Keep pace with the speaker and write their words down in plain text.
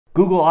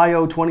Google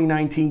I/O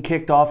 2019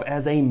 kicked off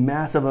as a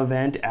massive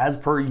event as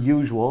per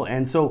usual,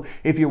 and so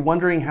if you're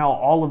wondering how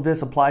all of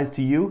this applies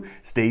to you,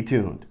 stay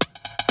tuned.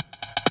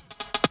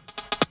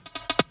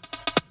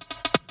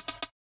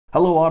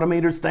 Hello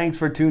Automators, thanks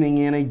for tuning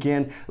in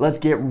again. Let's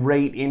get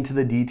right into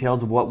the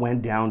details of what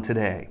went down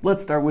today.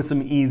 Let's start with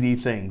some easy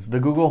things.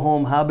 The Google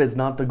Home Hub is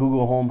not the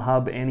Google Home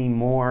Hub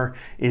anymore.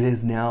 It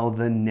is now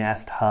the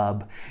Nest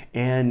Hub,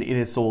 and it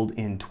is sold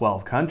in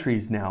 12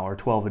 countries now, or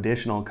 12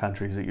 additional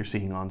countries that you're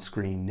seeing on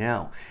screen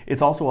now.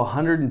 It's also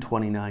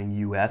 129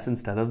 US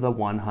instead of the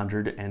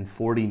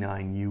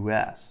 149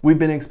 US. We've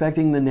been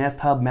expecting the Nest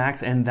Hub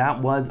Max, and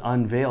that was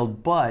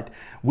unveiled, but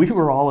we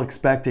were all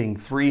expecting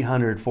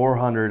 300,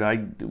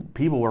 400,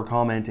 people were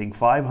commenting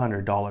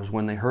 $500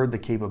 when they heard the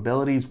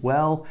capabilities.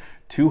 Well,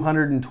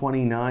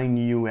 229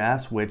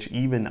 US, which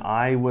even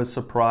I was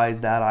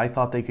surprised at. I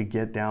thought they could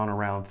get down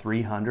around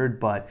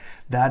 300, but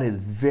that is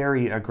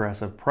very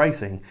aggressive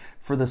pricing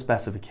for the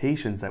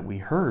specifications that we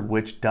heard,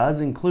 which does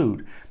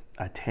include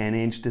a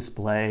 10-inch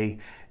display,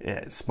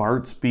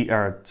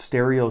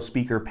 stereo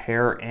speaker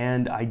pair,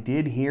 and I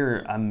did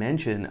hear a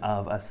mention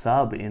of a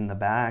sub in the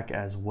back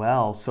as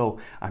well. So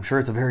I'm sure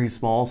it's a very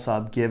small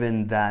sub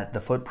given that the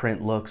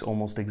footprint looks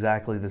almost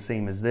exactly the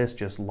same as this,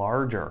 just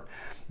larger.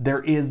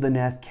 There is the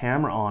Nest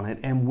camera on it,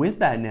 and with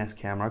that Nest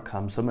camera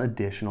comes some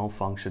additional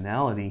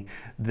functionality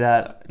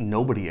that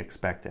nobody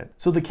expected.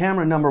 So the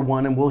camera number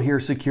one, and we'll hear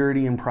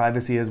security and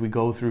privacy as we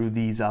go through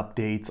these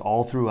updates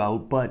all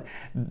throughout, but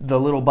the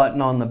little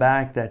button on the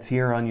back that's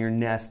here on your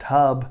Nest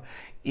Hub,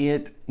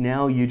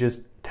 now you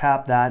just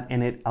tap that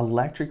and it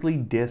electrically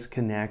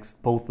disconnects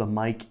both the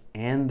mic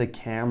and the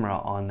camera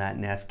on that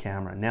Nest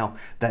camera. Now,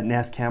 that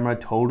Nest camera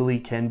totally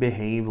can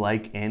behave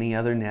like any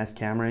other Nest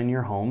camera in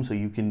your home, so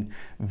you can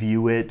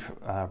view it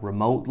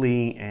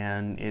remotely,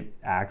 and it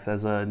acts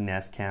as a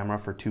Nest camera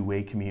for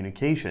two-way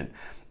communication.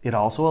 It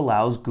also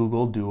allows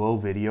Google Duo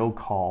video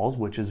calls,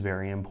 which is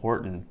very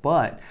important.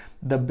 But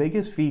the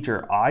biggest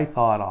feature I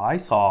thought I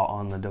saw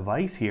on the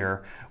device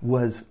here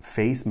was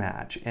Face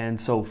Match. And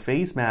so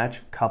Face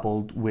Match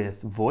coupled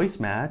with Voice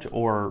Match,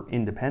 or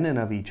independent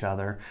of each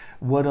other,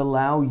 would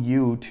allow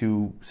you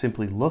to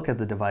simply look at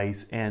the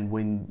device, and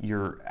when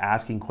you're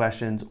asking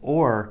questions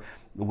or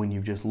when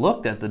you've just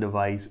looked at the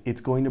device,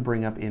 it's going to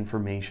bring up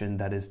information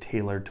that is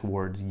tailored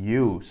towards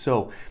you.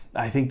 So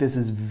I think this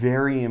is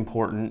very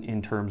important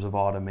in terms of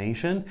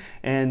automation,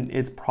 and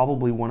it's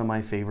probably one of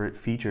my favorite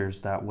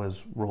features that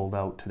was rolled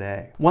out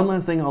today. One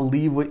last thing I'll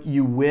leave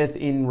you with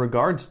in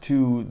regards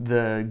to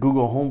the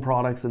Google Home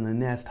products and the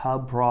Nest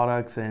Hub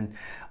products and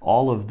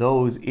all of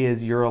those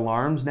is your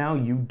alarms now.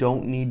 You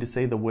don't need to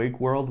say the wake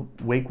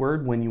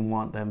word when you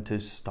want them to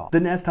stop. The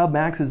Nest Hub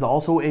Max is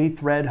also a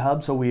Thread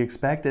hub, so we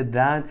expected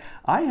that.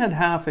 I had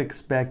half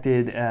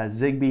expected a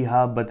Zigbee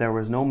hub, but there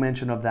was no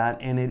mention of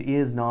that, and it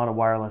is not a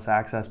wireless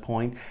access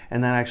point,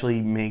 and that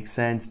actually makes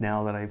sense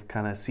now that I've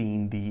kind of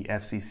seen the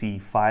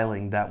FCC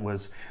filing that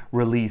was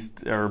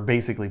released, or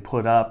basically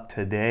put up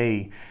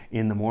today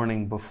in the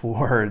morning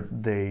before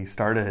they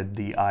started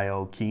the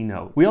I/O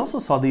keynote. We also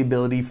saw the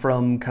ability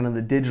from kind of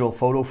the digital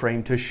photo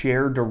frame to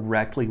share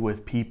directly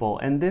with people,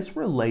 and this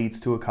relates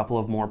to a couple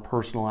of more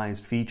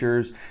personalized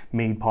features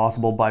made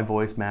possible by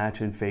Voice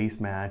Match and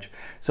Face Match.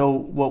 So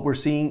what we're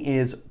seeing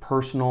is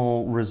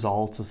personal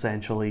results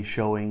essentially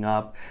showing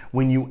up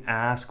when you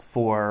ask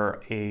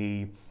for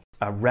a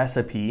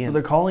recipe. So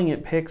they're calling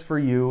it Picks for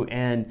You,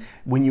 and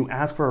when you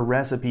ask for a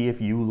recipe, if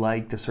you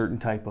liked a certain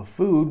type of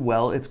food,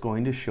 well, it's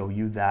going to show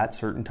you that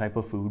certain type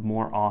of food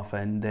more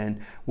often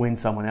than when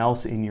someone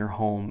else in your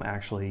home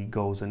actually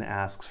goes and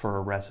asks for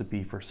a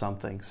recipe for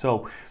something.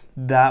 So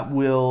that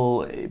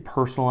will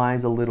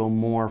personalize a little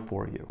more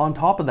for you. On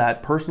top of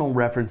that, personal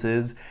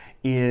references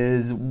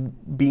is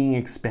being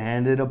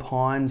expanded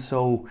upon,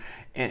 so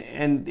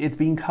and it's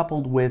being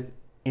coupled with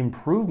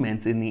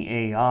improvements in the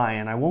AI,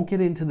 and I won't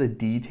get into the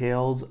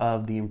details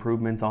of the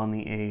improvements on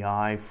the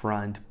AI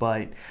front,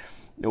 but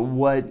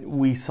what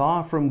we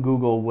saw from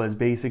Google was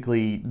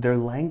basically their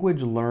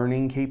language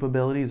learning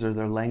capabilities, or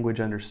their language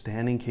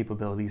understanding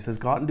capabilities, has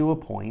gotten to a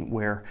point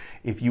where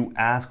if you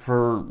ask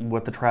for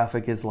what the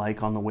traffic is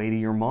like on the way to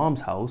your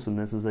mom's house, and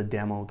this is a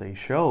demo they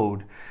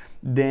showed,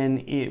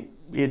 then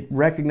it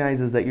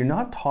recognizes that you're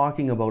not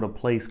talking about a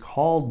place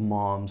called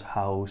Mom's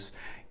House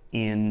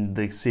in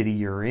the city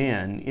you're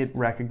in. It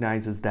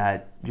recognizes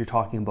that you're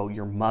talking about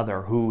your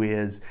mother, who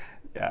is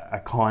a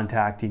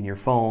contact in your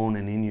phone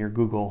and in your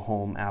Google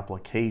Home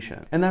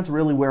application. And that's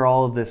really where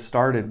all of this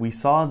started. We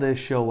saw this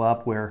show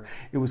up where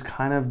it was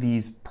kind of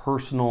these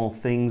personal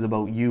things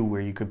about you, where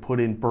you could put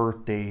in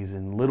birthdays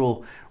and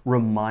little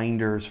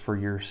reminders for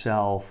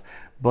yourself.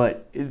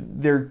 but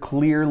they're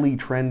clearly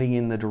trending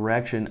in the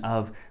direction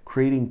of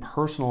creating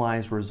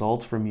personalized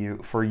results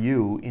for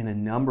you in a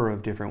number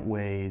of different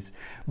ways.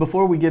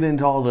 Before we get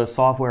into all the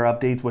software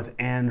updates with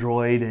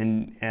Android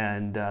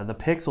and the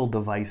Pixel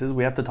devices,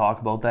 we have to talk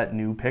about that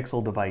new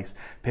Pixel device.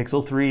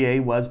 Pixel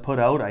 3a was put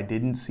out. I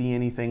didn't see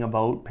anything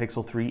about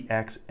Pixel 3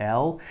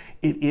 XL.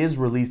 It is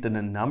released in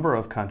a number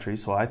of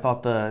countries, so I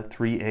thought the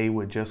 3a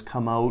would just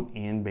come out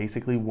in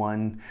basically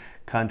one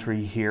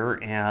country here,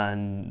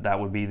 and that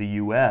would be the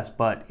US,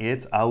 but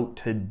it's out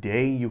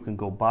today. You can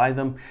go buy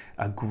them,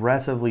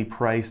 aggressively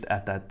priced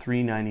at that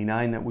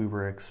 $399 that we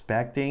were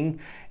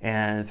expecting,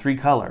 and 3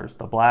 colors,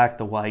 the black,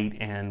 the white,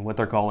 and what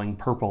they're calling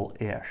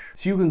purple-ish.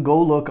 So you can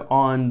go look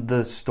on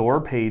the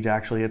store page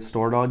actually at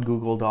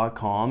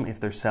store.google.com. If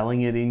they're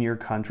selling it in your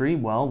country,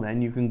 well,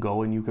 then you can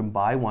go and you can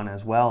buy one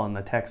as well, and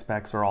the tech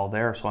specs are all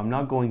there. So I'm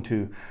not going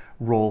to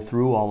roll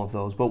through all of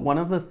those, but one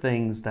of the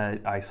things that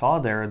I saw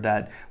there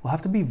that will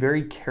have to be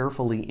very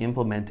carefully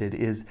implemented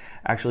is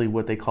actually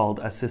what they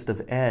called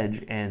assistive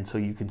edge, and so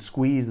you can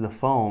squeeze the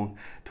phone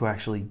to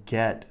actually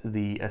get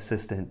the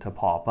assistant to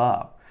pop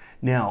up.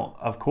 Now,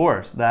 of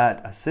course,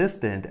 that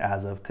assistant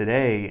as of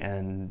today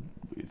and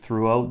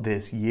throughout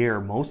this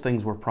year, most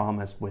things were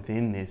promised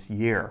within this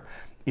year,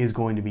 is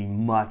going to be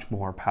much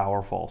more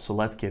powerful. So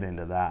let's get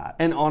into that.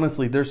 And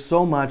honestly, there's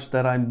so much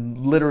that I'm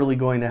literally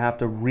going to have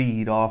to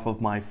read off of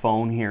my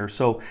phone here.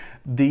 So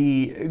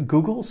the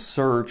Google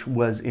search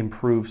was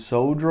improved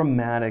so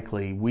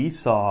dramatically. We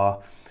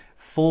saw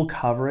full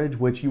coverage,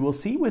 which you will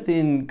see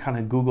within kind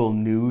of Google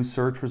News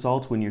search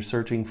results. When you're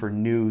searching for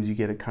news, you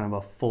get a kind of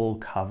a full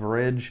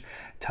coverage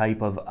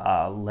type of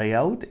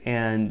layout.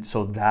 And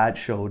so that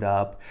showed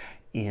up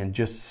in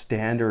just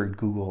standard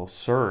Google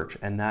search,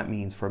 and that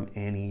means from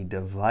any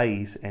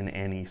device and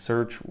any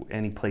search,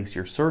 any place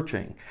you're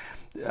searching.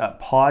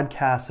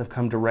 Podcasts have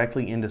come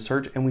directly into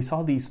search, and we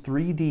saw these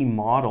 3D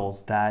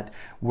models that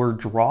were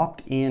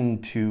dropped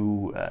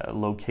into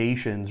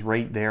locations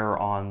right there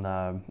on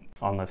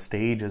the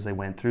stage as they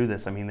went through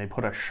this. I mean, they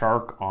put a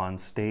shark on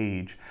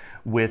stage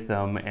with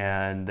them,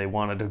 and they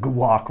wanted to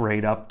walk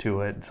right up to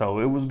it. So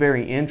it was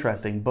very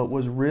interesting. But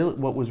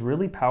what was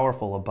really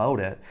powerful about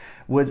it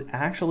was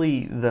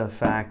actually the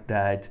fact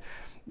that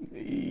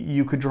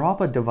you could drop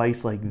a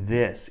device like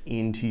this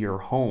into your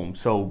home.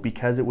 So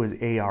because it was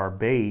AR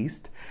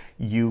based,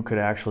 you could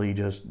actually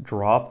just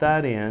drop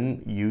that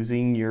in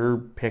using your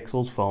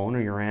Pixel's phone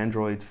or your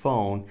Android's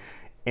phone,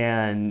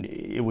 and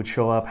it would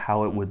show up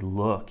how it would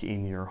look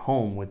in your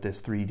home with this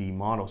 3D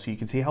model. So you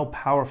can see how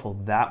powerful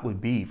that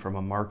would be from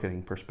a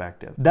marketing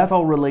perspective. That's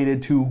all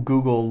related to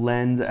Google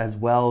Lens as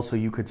well. So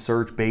you could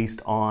search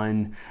based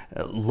on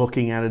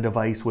looking at a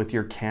device with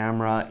your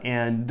camera,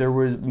 and there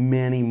was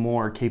many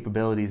more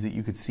capabilities that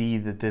you could see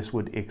that this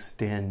would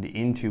extend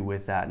into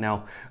with that.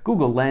 Now,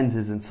 Google Lens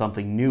isn't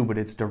something new, but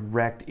its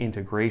direct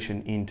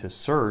integration into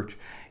search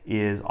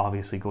is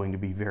obviously going to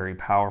be very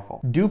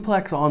powerful.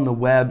 Duplex on the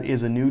web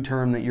is a new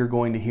term that you're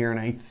going to hear, and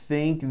I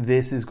think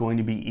this is going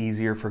to be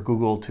easier for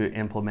Google to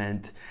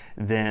implement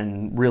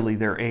than really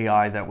their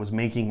AI that was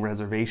making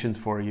reservations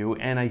for you.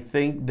 And I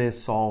think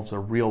this solves a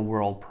real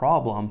world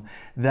problem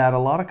that a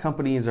lot of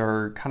companies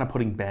are kind of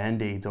putting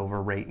band-aids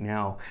over right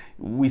now.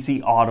 We see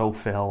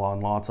autofill on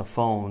lots of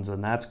phones,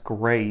 and that's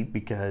great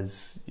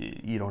because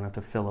you don't have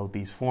to fill out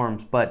these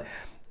forms, but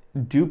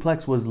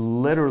Duplex was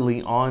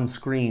literally on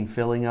screen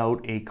filling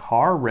out a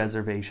car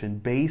reservation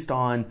based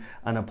on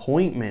an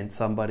appointment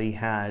somebody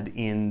had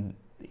in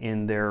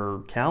their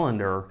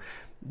calendar,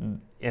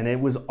 and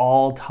it was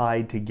all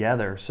tied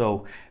together.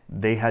 So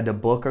they had to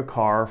book a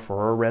car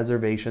for a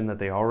reservation that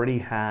they already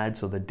had,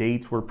 so the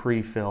dates were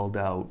pre-filled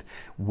out.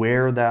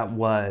 Where that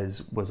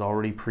was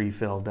already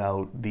pre-filled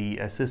out. The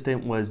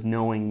assistant was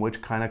knowing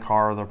which kind of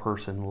car the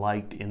person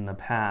liked in the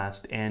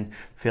past and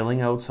filling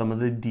out some of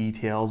the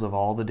details of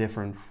all the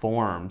different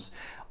forms,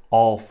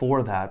 all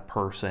for that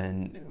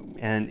person.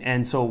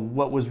 And so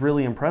what was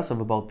really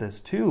impressive about this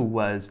too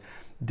was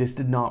this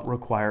did not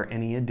require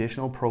any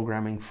additional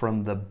programming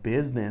from the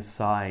business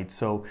side.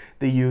 So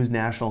they used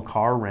National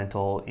Car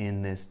Rental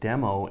in this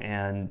demo,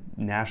 and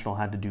National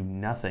had to do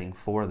nothing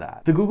for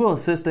that. The Google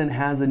Assistant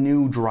has a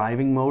new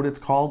driving mode, it's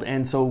called,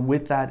 and so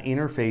with that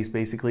interface,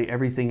 basically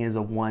everything is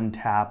a one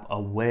tap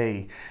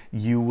away.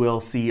 You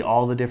will see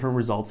all the different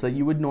results that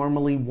you would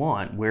normally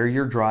want, where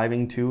you're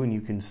driving to, and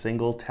you can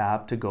single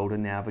tap to go to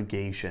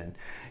navigation.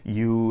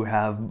 You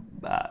have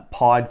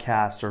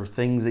podcasts or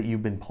things that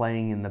you've been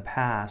playing in the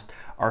past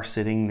are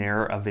sitting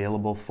there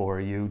available for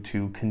you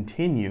to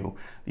continue.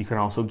 You can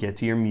also get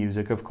to your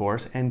music, of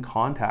course, and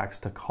contacts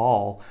to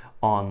call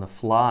on the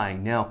fly.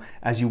 Now,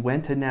 as you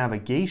went to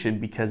navigation,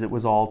 because it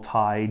was all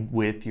tied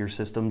with your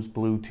system's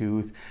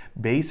Bluetooth,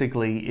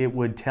 basically it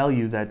would tell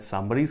you that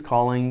somebody's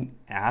calling,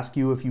 ask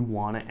you if you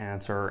want to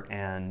answer,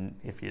 and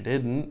if you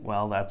didn't,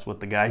 well, that's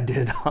what the guy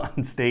did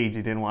on stage.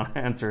 He didn't want to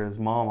answer his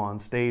mom on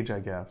stage, I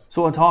guess.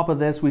 So on top of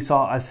this, we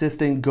saw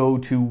Assistant go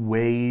to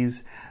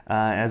Waze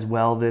as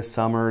well this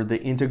summer.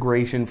 The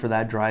integration for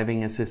that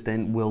driving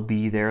assistant will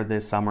be there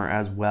this summer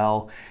as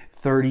well.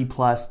 30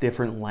 plus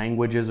different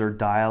languages or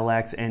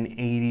dialects and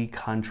 80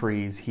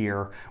 countries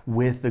here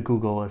with the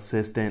Google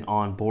Assistant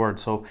on board.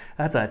 So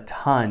that's a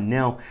ton.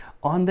 Now,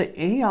 on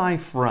the AI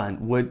front,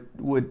 what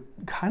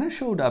kind of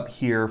showed up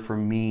here for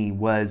me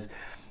was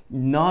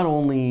not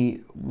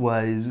only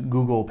was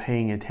Google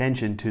paying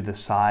attention to the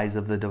size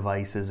of the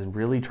devices and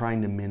really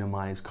trying to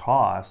minimize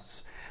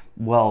costs,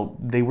 well,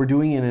 they were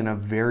doing it in a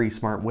very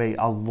smart way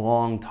a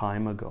long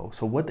time ago.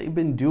 So what they've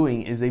been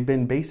doing is they've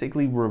been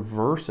basically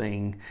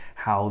reversing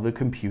how the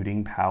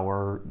computing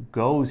power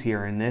goes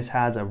here. And this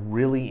has a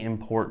really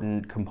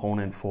important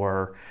component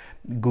for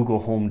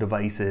Google Home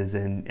devices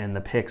and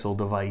the Pixel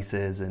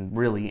devices and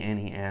really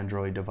any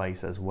Android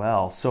device as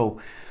well.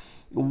 So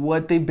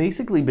what they've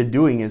basically been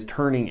doing is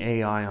turning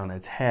AI on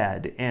its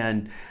head.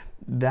 And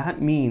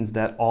that means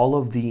that all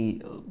of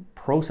the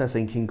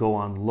processing can go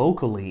on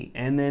locally,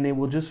 and then it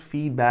will just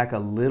feed back a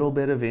little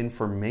bit of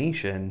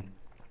information.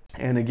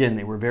 And again,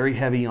 they were very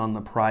heavy on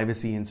the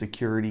privacy and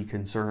security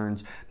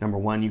concerns. Number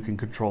one, you can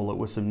control it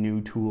with some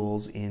new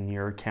tools in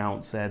your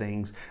account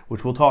settings,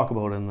 which we'll talk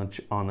about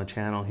on the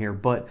channel here.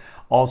 But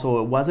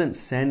also, it wasn't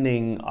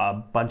sending a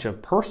bunch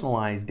of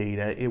personalized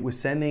data. It was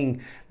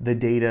sending the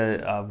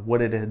data of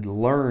what it had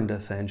learned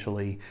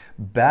essentially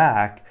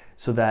back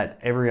so that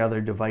every other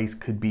device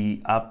could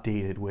be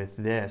updated with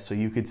this. So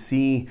you could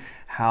see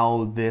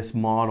how this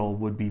model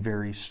would be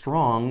very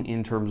strong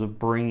in terms of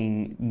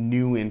bringing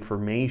new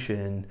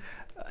information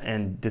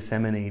and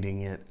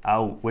disseminating it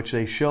out, which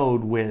they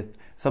showed with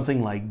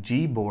something like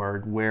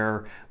Gboard,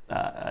 where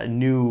a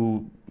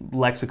new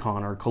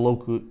lexicon or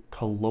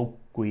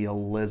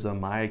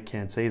colloquialism, I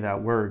can't say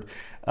that word,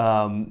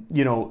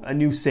 you know, a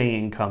new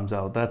saying comes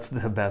out. That's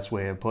the best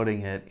way of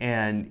putting it.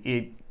 And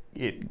it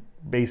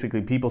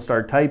basically people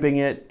start typing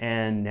it,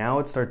 and now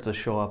it starts to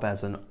show up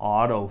as an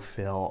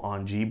autofill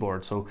on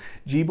Gboard. So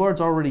Gboard's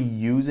already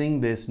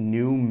using this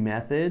new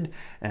method,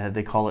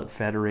 they call it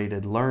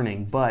federated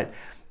learning. But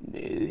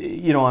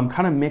you know, I'm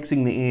kind of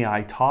mixing the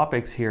AI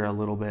topics here a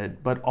little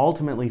bit, but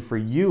ultimately for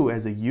you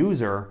as a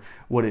user,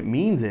 what it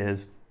means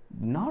is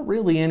not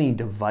really any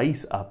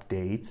device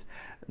updates.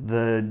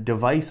 The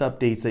device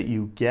updates that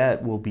you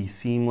get will be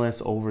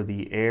seamless over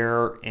the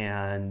air,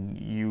 and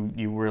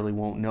you really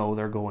won't know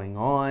they're going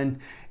on.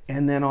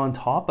 And then on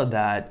top of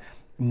that,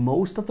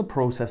 most of the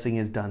processing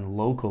is done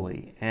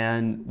locally.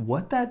 And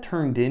what that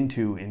turned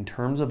into in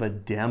terms of a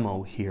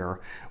demo here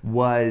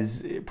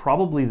was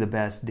probably the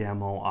best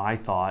demo, I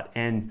thought,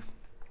 and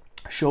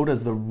showed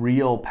us the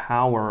real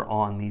power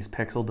on these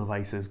Pixel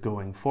devices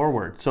going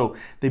forward. So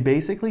they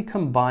basically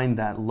combined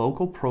that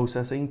local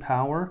processing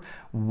power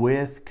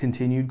with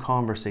continued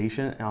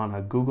conversation on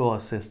a Google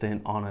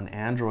Assistant on an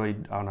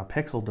Android, on a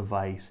Pixel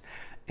device.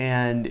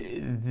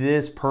 And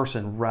this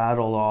person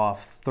rattled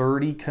off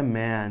 30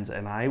 commands,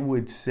 and I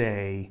would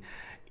say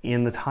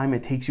in the time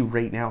it takes you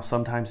right now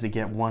sometimes to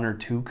get 1 or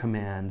 2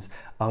 commands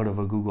out of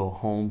a Google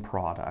Home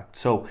product.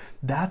 So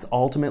that's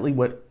ultimately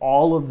what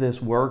all of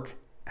this work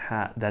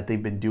that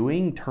they've been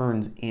doing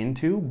turns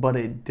into, but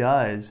it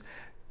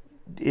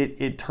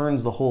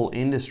turns the whole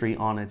industry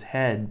on its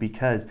head,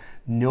 because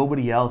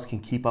nobody else can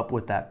keep up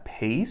with that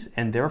pace,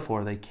 and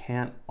therefore they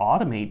can't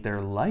automate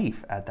their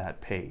life at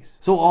that pace.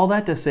 So all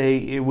that to say,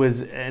 it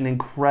was an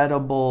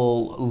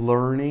incredible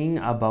learning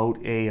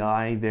about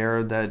AI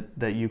there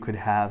that you could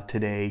have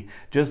today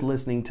just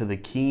listening to the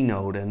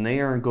keynote, and they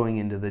aren't going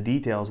into the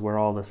details where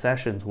all the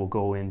sessions will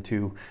go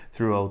into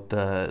throughout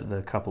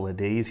the couple of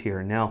days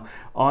here. Now,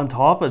 on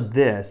top of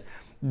this,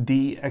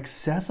 the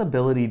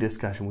accessibility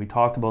discussion, we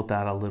talked about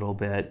that a little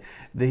bit.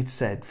 They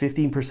said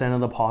 15% of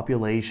the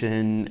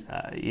population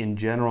in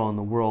general in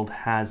the world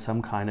has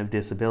some kind of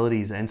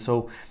disabilities. And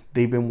so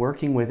they've been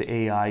working with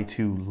AI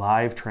to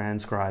live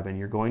transcribe, and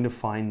you're going to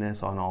find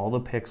this on all the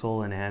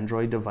Pixel and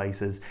Android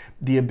devices,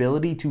 the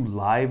ability to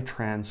live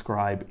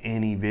transcribe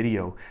any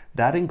video.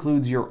 That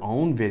includes your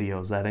own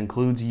videos, that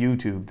includes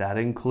YouTube, that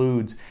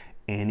includes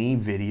any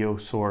video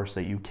source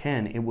that you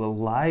can. It will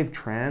live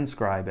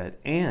transcribe it,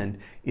 and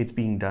it's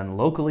being done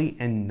locally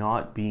and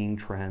not being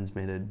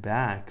transmitted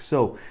back.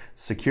 So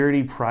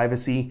security,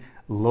 privacy,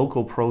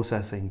 local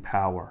processing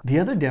power. The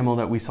other demo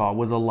that we saw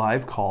was a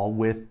live call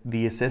with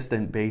the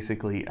assistant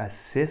basically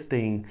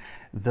assisting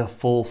the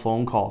full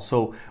phone call.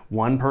 So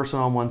one person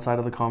on one side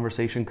of the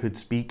conversation could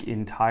speak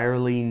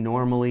entirely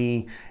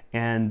normally,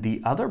 and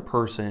the other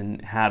person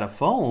had a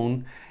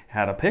phone,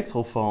 had a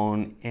Pixel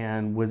phone,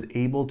 and was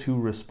able to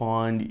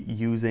respond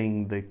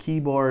using the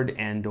keyboard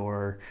and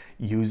or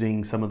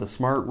using some of the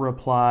smart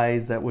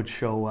replies that would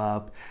show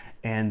up.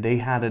 And they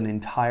had an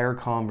entire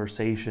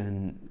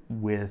conversation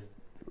with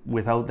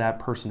without that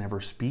person ever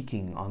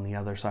speaking on the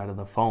other side of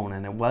the phone.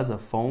 And it was a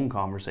phone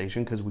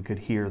conversation because we could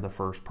hear the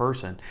first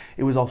person.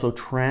 It was also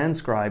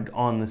transcribed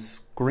on the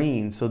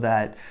screen so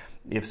that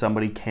if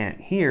somebody can't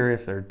hear,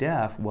 if they're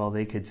deaf, well,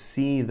 they could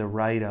see the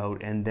write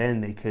out and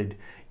then they could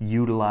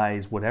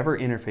utilize whatever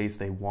interface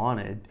they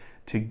wanted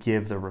to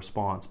give the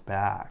response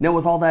back. Now,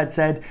 with all that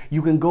said,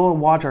 you can go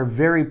and watch our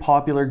very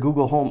popular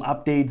Google Home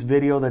Updates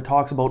video that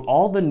talks about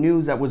all the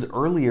news that was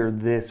earlier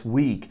this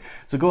week.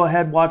 So go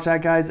ahead, watch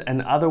that, guys,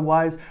 and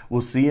otherwise,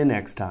 we'll see you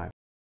next time.